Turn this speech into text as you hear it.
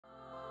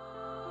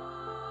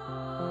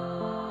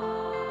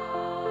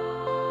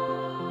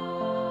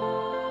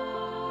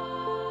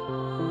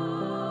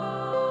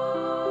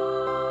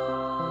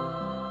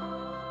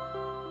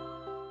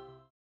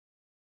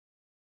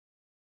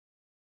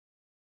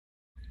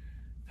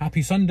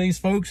Happy Sundays,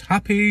 folks.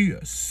 Happy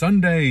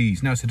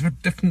Sundays. Now, it's a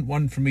different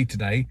one for me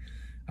today.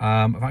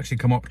 I've actually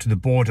come up to the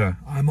border.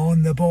 I'm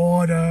on the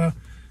border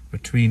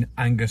between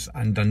Angus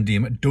and Dundee.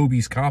 I'm at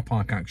Dobie's car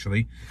park,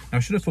 actually. Now, I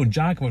should have phoned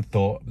Jack, I would have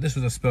thought. This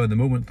was a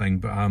spur-of-the-moment thing,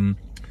 but I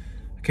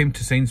came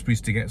to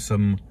Sainsbury's to get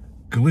some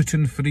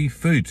gluten-free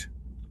food.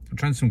 I'm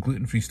trying some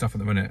gluten-free stuff at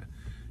the minute.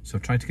 So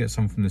I've tried to get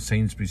some from the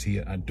Sainsbury's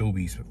here at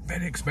Dobie's, but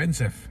very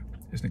expensive.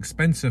 It's an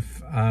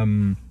expensive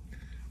kind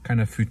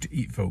of food to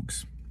eat,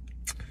 folks.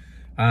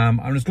 I'm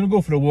just going to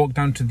go for a walk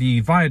down to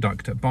the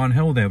viaduct at Barn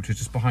Hill there, which is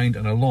just behind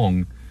and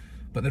along.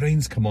 But the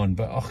rain's come on,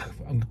 but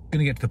I'm going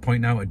to get to the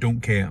point now, I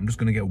don't care. I'm just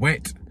going to get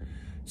wet.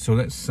 So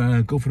let's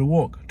go for a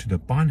walk to the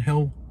Barn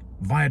Hill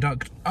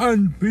Viaduct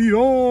and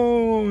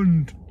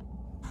beyond.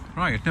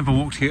 Right, I've never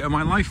walked here in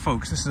my life,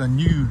 folks. This is a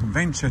new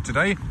venture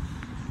today.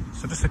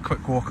 So just a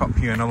quick walk up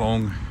here and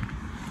along.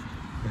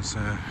 There's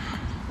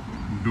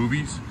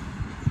Dobie's.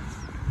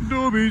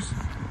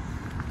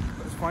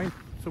 That's fine.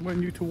 Somewhere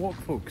new to walk,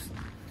 folks.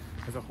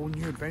 There's a whole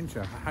new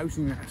adventure, a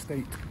housing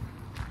estate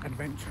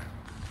adventure.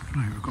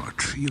 Right, we've got a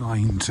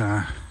tree-lined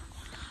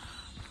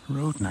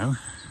road now.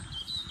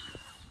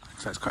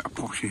 So that's quite a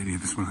posh area,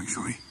 this one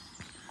actually.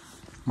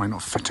 Might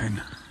not fit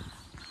in.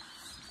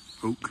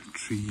 Oak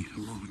Tree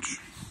Lodge.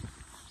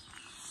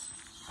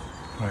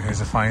 Right,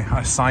 here's a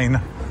sign.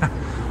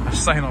 A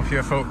sign up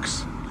here,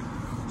 folks.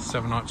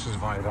 7 Arches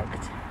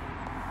Viaduct.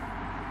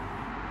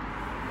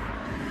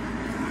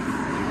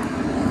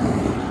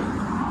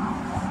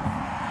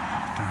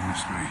 Down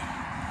this way.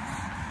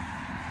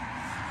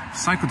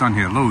 Cycled down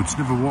here loads,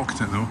 never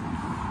walked it though.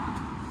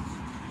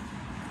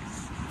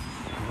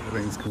 The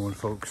rain's come on,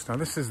 folks. Now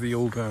this is the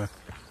old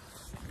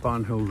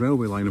Barn Hill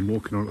railway line I'm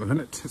walking on at the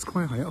minute. It's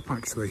quite high up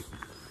actually.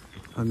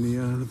 And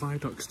the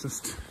viaduct's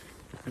just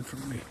in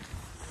front of me.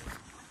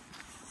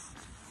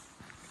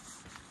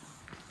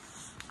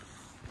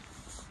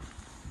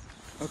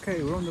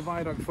 Okay, we're on the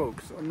viaduct,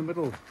 folks, on the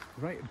middle,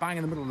 right bang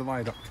in the middle of the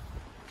viaduct.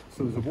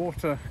 So there's the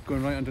water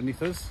going right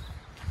underneath us,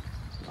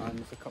 and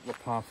there's a couple of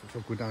paths which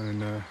I'll go down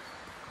and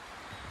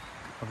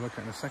have a look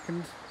at in a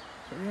second.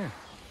 But yeah,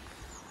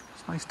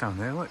 it's nice down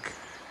there, look.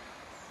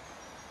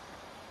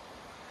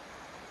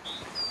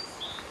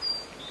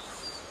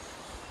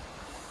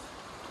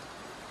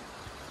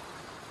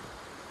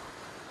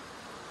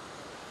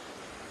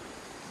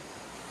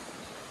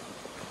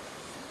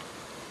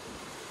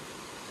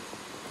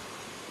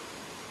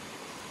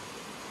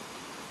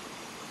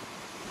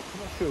 I'm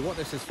not sure what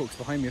this is, folks,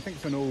 behind me. I think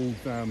it's an old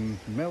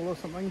mill or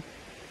something.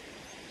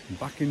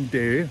 Back in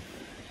day.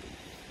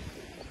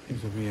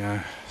 There's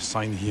a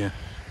sign here.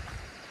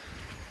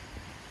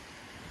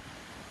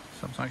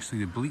 So that's actually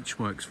the bleach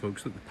works,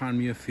 folks. Look, the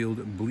Panmure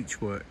Field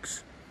Bleach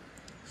Works.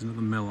 There's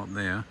another mill up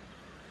there.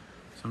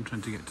 So I'm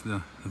trying to get to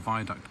the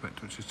viaduct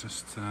bit, which is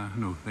just,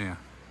 no, there.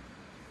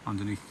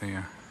 Underneath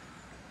there.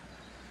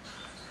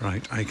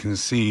 Right, I can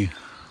see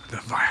the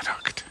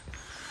viaduct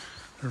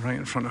right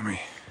in front of me.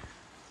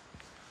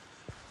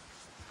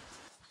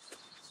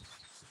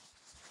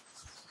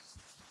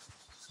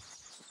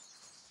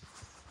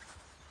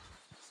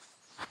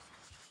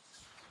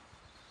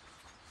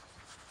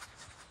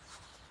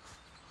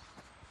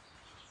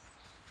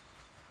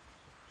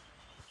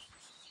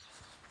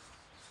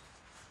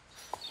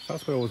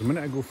 That's where I was a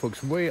minute ago,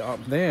 folks, way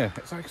up there.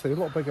 It's actually a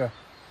lot bigger,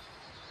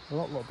 a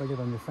lot bigger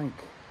than you think.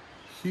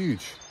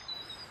 Huge.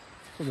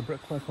 Look at the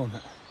brickwork on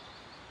it.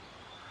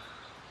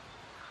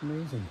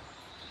 Amazing.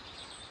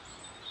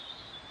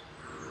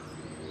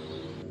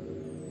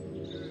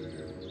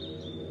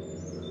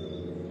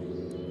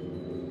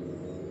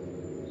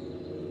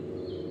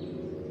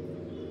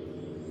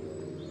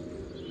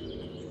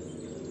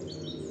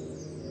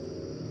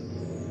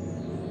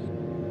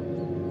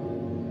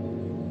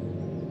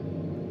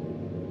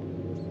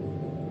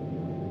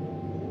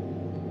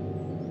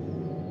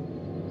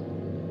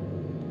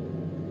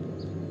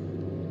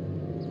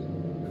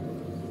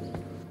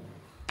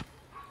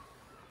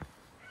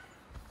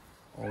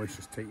 Always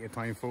just take your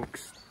time,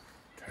 folks.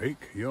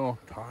 Take your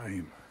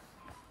time.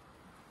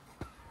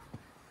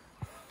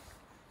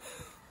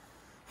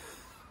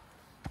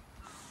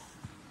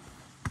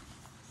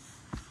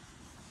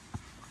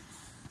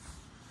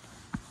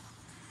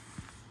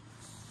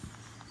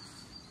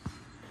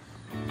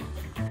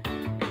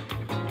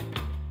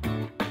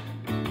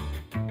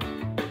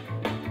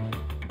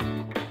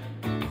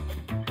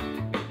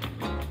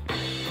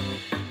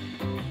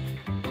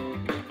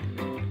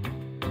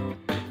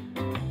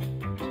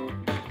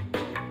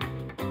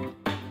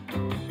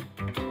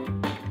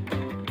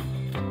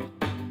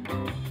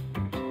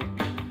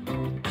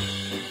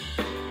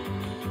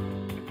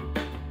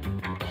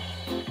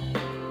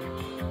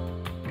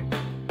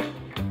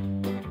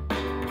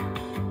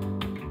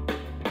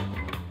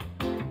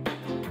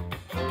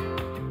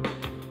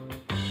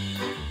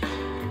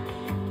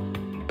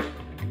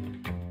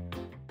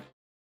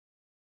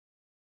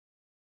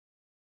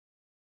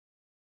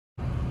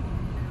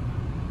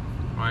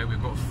 Right,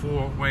 we've got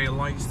 4-way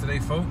lights today,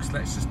 folks.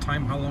 Let's just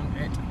time how long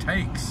it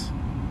takes.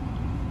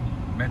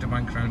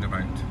 Meadowbank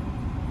roundabout.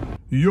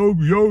 Yo,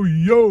 yo,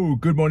 yo!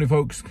 Good morning,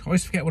 folks. I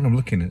always forget when I'm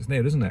looking. It's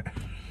there, isn't it?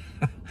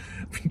 I've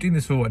been doing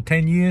this for, what,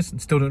 10 years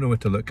and still don't know where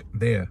to look.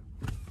 There.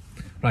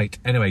 Right,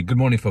 anyway, good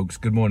morning, folks.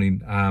 Good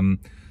morning.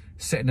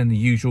 Sitting in the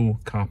usual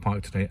car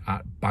park today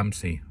at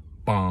Barms in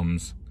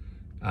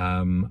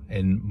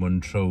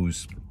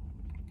Montrose.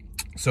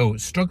 So,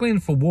 struggling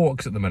for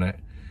walks at the minute.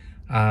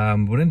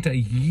 We're into a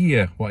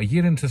year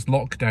into this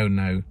lockdown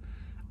now,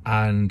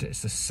 and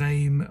it's the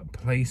same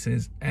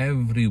places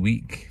every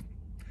week.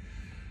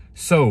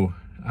 So,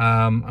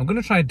 I'm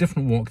going to try a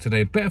different walk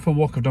today, a bit of a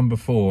walk I've done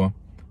before,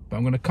 but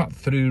I'm going to cut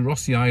through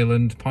Rossi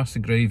Island, past the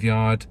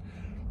graveyard,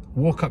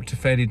 walk up to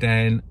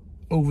Ferryden,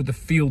 over the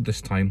field this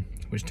time,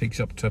 which takes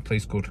you up to a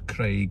place called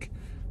Craig,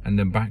 and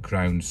then back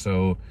round.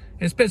 So,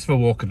 it's bits of a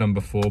walk I've done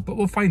before, but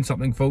we'll find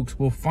something, folks.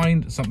 We'll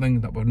find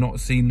something that we've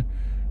not seen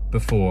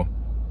before.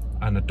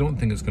 And I don't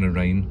think it's going to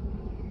rain,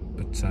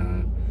 but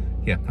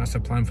yeah, that's the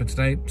plan for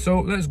today. So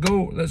let's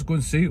go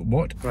and see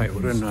what. Right,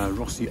 we're in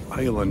Rossi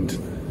Island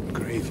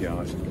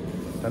graveyard.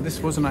 Now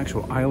this was an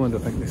actual island, I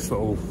think, this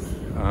little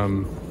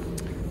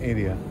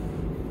area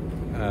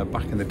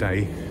back in the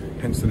day,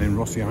 hence the name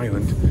Rossi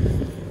Island.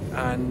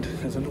 And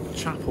there's a little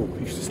chapel that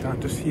used to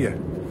stand just here.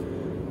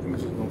 I think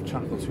there's a little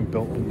chapel that's been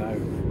built on now.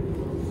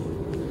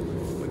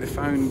 But they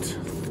found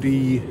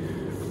 3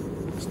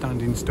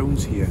 standing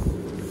stones here,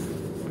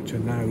 which are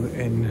now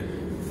in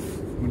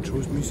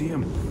Montrose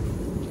Museum.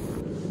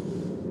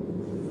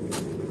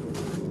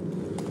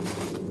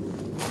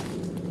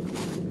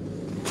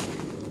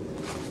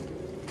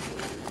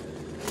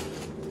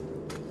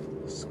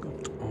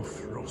 Scott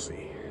of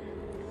Rossi.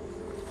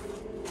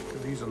 Look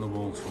at these on the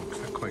walls, folks,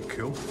 they're quite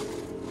cool.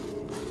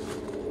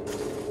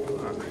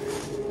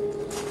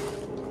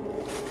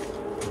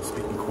 I'm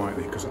speaking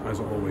quietly because, as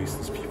always,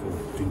 there's people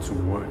doing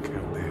some work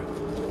out there.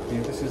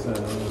 Yeah, this is I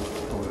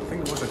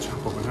think it was a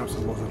chapel, but now it's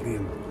a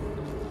mausoleum.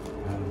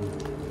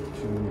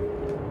 To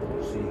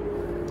Rossi,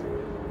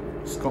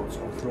 Scott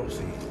of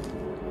Rossi.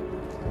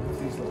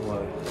 These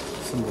little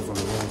symbols on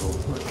the wall,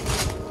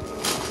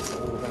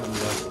 all down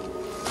the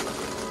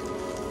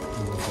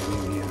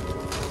mausoleum here.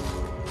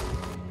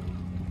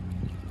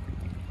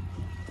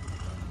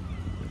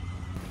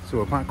 So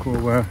we're back where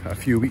we were a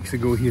few weeks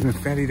ago here in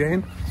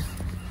Ferryden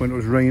when it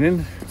was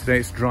raining. Today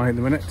it's dry at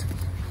the minute.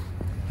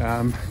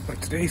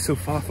 But today so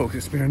far, folks,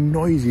 it's been a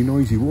noisy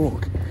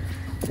walk.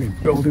 There's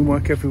been building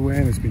work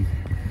everywhere, there's been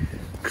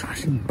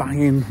crashing,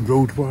 banging,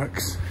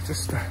 roadworks.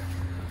 Just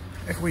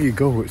everywhere you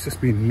go, it's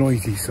just been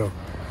noisy, so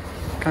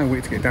can't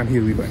wait to get down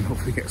here a wee bit and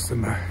hopefully get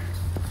some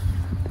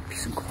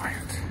peace and quiet.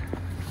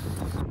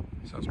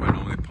 So that's where I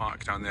normally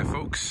park down there,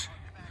 folks.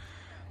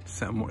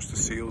 Sit and watch the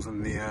seals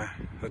and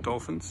the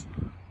dolphins.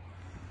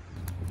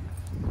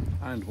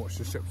 And watch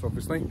the ships,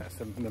 obviously. That's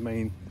the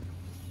main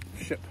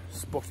ship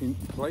spotting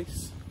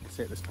place.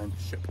 Say it this time,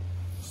 ship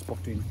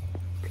spotting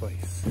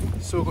place.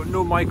 So I've got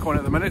no mic on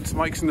at the minute,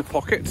 mic's in the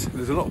pocket.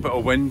 There's a little bit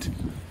of wind,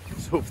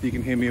 so hopefully you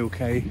can hear me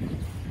okay.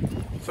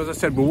 So as I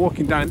said, we're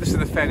walking down, this is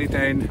the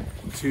Ferryden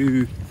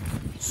to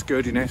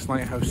Scurdie Ness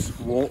Lighthouse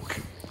walk.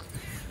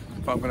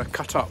 But I'm going to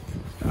cut up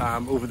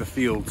over the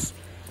fields,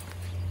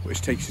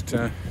 which takes you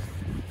to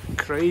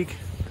Craig,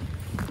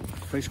 a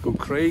place called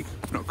Craig,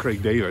 not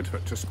Craig David,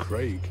 but just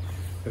Craig.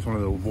 There's one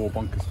of the war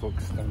bunkers,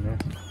 folks, down there.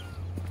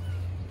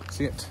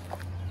 See it?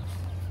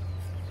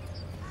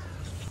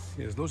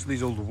 Yeah, there's loads of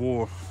these old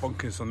war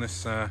bunkers on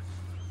this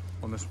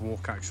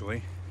walk,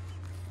 actually.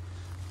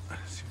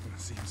 Let's see if we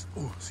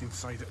can see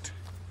inside it.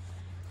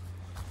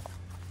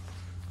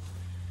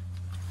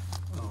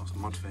 Oh, it's a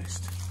mud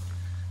fest.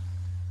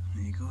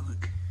 There you go,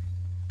 look.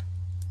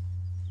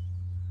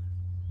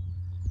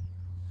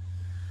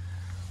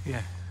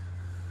 Yeah,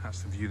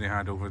 that's the view they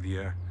had over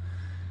the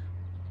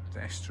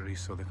estuary,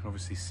 so they can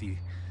obviously see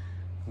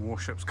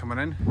warships coming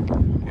in.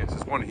 Yes,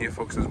 there's one here,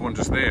 folks, there's one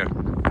just there.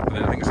 And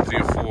then I think it's 3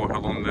 or 4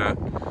 along the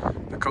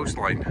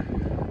coastline.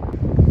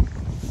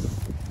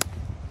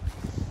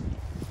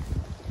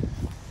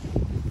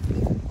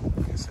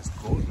 It says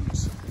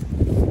Gordon's.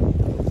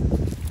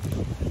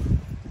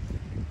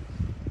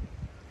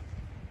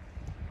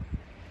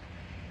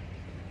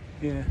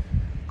 Yeah,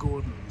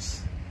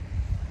 Gordon's.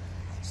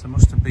 So there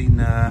must have been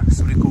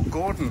somebody called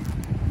Gordon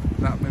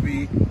that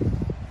maybe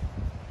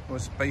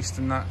was based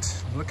in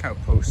that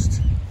lookout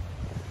post.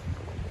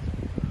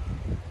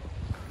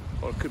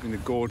 Or it could have been the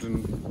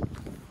Gordon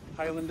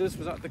Highlanders.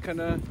 Was that the kind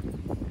of,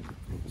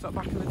 was that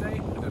back in the day? I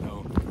don't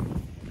know.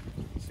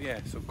 So yeah,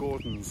 so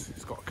Gordon's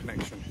has got a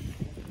connection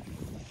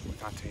with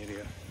that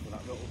area, with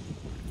that little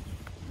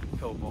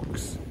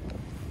pillbox.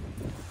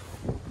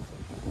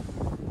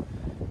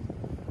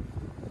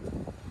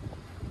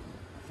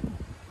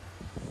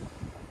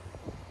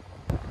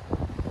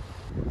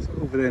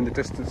 Over there in the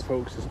distance,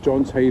 folks, is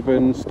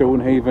Johnshaven,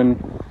 Stonehaven,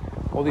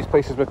 all these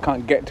places we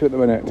can't get to at the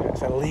minute.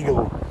 It's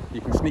illegal. You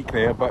can sneak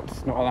there, but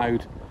it's not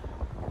allowed.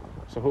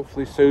 So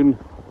hopefully soon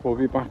we'll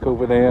be back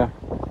over there.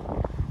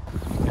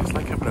 It's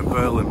like having a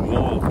Berlin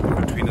Wall in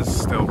between us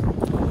still.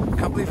 I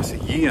can't believe it's a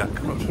year,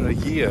 coming up to a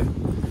year.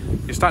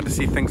 You're starting to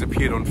see things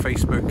appear on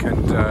Facebook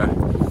and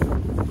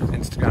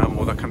Instagram,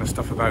 all that kind of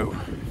stuff about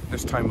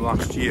this time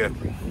last year.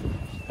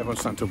 Everyone's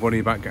starting to worry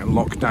about getting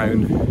locked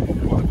down.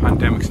 Well, the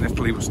pandemics in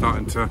Italy was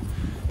starting to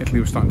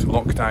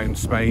lock down,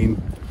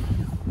 Spain,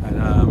 and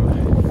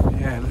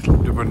yeah, little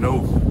did we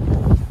know,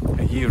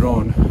 a year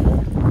on,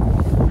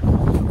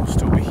 we'll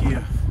still be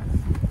here.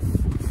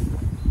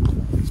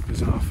 It's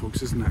bizarre,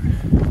 folks, isn't it?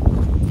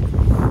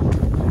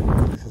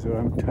 This is where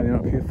I'm turning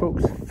up here,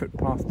 folks.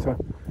 Footpath to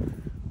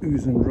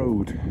Ouston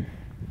Road.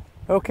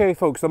 Okay,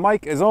 folks, the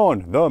mic is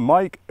on. The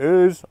mic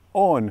is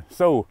on.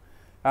 So,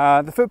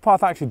 the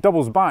footpath actually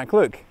doubles back.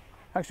 Look,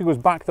 actually goes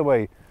back the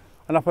way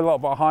and up a little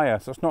bit higher.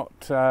 So it's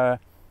not the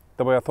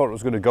way I thought it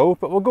was going to go,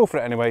 but we'll go for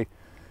it anyway.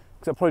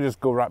 Because I'll probably just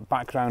go right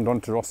back round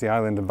onto Rossi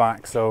Island and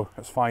back, so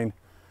that's fine.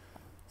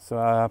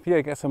 So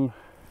yeah, get some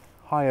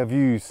higher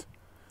views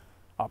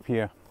up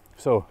here.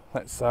 So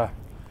let's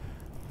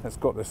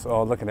got this.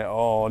 Oh, look at it.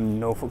 Oh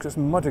no, folks, it's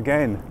mud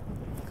again.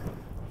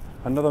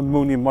 Another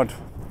moony mud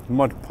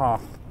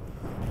path.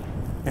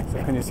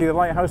 So can you see the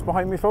lighthouse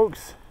behind me,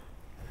 folks?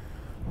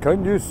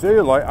 Can you see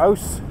the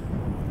lighthouse?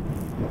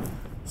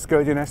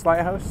 Scurdie Ness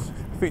lighthouse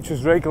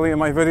features regularly in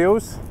my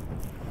videos.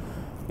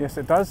 Yes,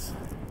 it does.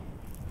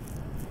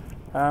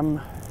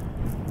 No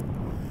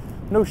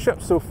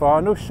ships so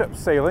far, no ships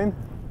sailing,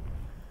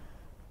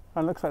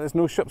 and looks like there's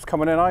no ships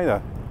coming in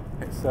either.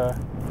 It's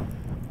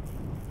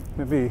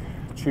maybe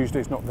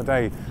Tuesday's not the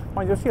day.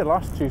 Mind you, I was here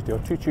last Tuesday or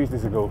 2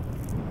 Tuesdays ago,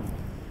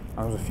 and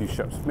there was a few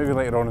ships. Maybe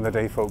later on in the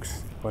day,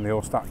 folks, when they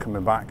all start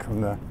coming back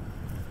from the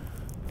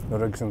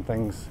rigs and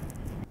things.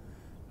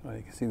 Well,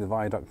 you can see the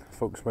viaduct,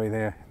 folks, way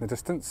there in the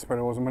distance where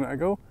I was a minute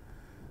ago.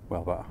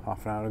 Well, about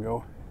half an hour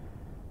ago.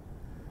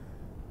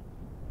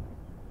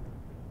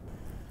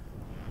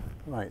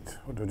 Right,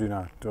 what do I do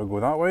now? Do I go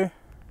that way?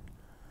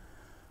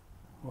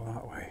 Or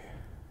that way?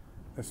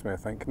 This way, I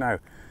think. Now,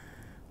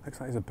 looks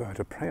like there's a bird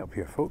of prey up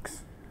here, folks.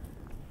 Do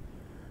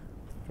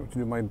you want to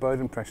do my bird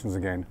impressions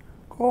again?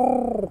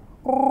 Oh,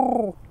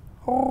 oh,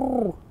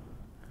 oh.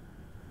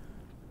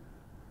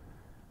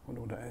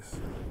 Wonder what it is.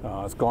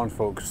 Oh, it's gone,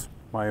 folks.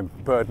 My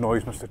bird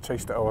noise must have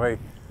chased it away.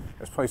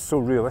 It's probably so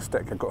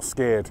realistic, I got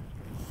scared.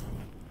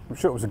 I'm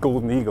sure it was a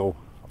golden eagle,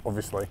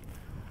 obviously.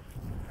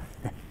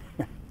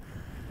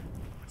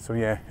 So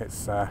yeah,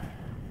 it's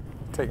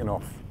taken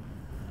off.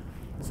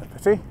 It's a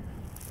pity.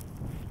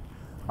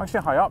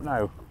 Actually high up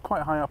now,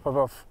 quite high up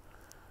above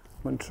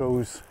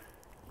Montrose.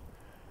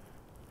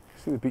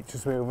 See the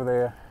beaches way over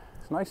there.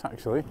 It's nice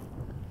actually.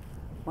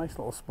 Nice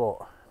little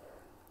spot.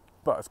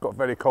 But it's got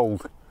very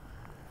cold.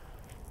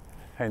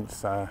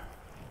 Hence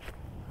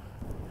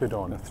hood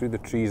on. Through the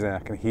trees there I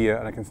can hear,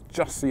 and I can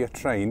just see a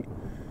train,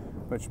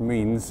 which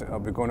means I'll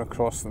be going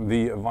across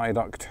the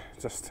viaduct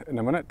just in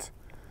a minute.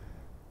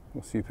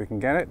 We'll see if we can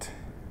get it.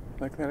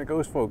 Look, there it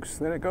goes, folks.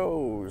 There it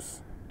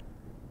goes.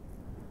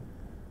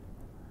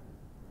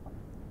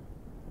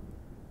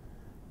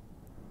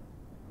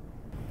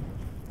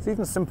 It's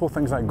even simple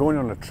things like going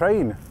on a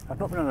train. I've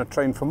not been on a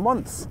train for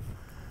months.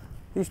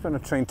 I used to be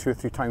on a train 2 or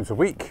 3 times a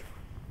week.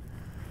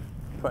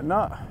 But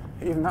not,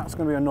 even that's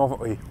going to be a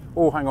novelty.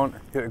 Oh, hang on,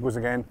 here it goes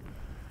again.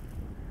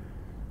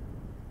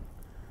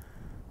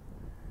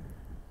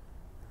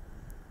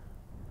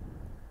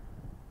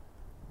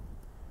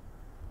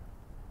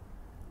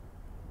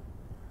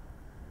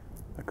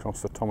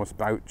 Across the Thomas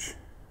Bouch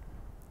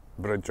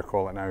Bridge, I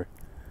call it now,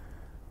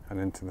 and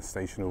into the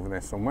station over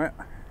there somewhere.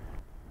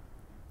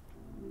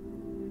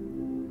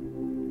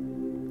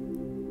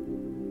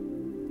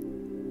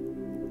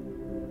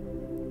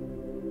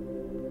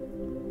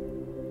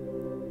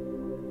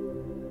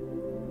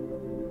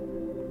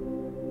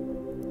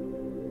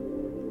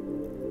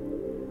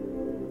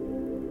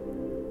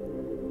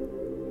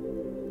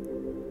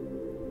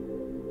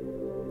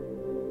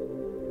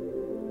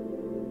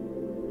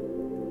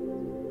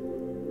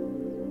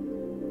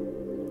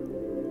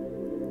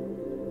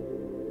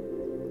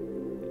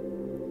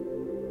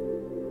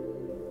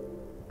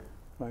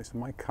 Right, so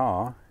my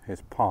car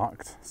is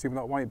parked. See where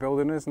that white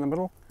building is in the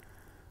middle?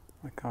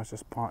 My car's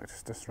just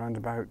parked just round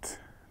about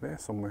there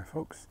somewhere,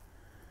 folks.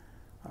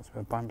 That's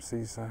where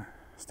Bamsey's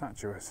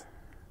statue is.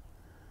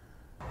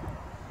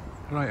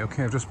 Right,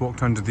 okay, I've just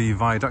walked under the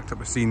viaduct that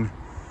was seen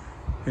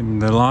in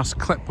the last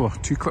clip, or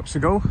 2 clips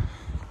ago.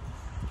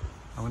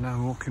 And we're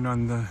now walking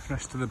on the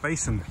rest of the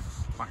basin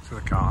back to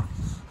the car.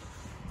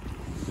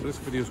 So this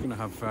video is going to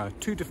have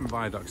 2 different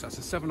viaducts. That's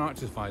the 7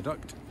 Arches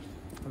Viaduct,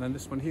 and then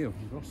this one here,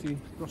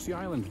 Rossi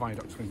Island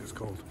Viaduct, I think it's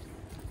called.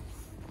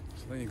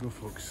 So there you go,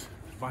 folks.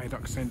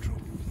 Viaduct Central.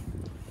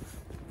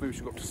 Maybe we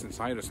should go up to St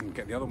Cyrus and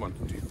get the other one.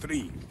 Do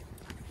 3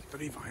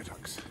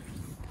 viaducts.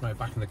 Right,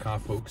 back in the car,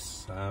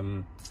 folks.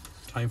 Time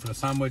for a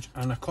sandwich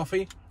and a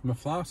coffee from a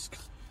flask,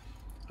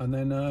 and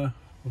then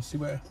we'll see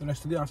where the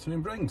rest of the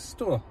afternoon brings.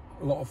 Still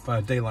a lot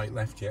of daylight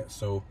left yet,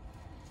 so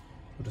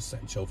we'll just sit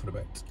and chill for a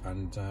bit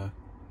and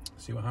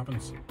see what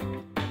happens.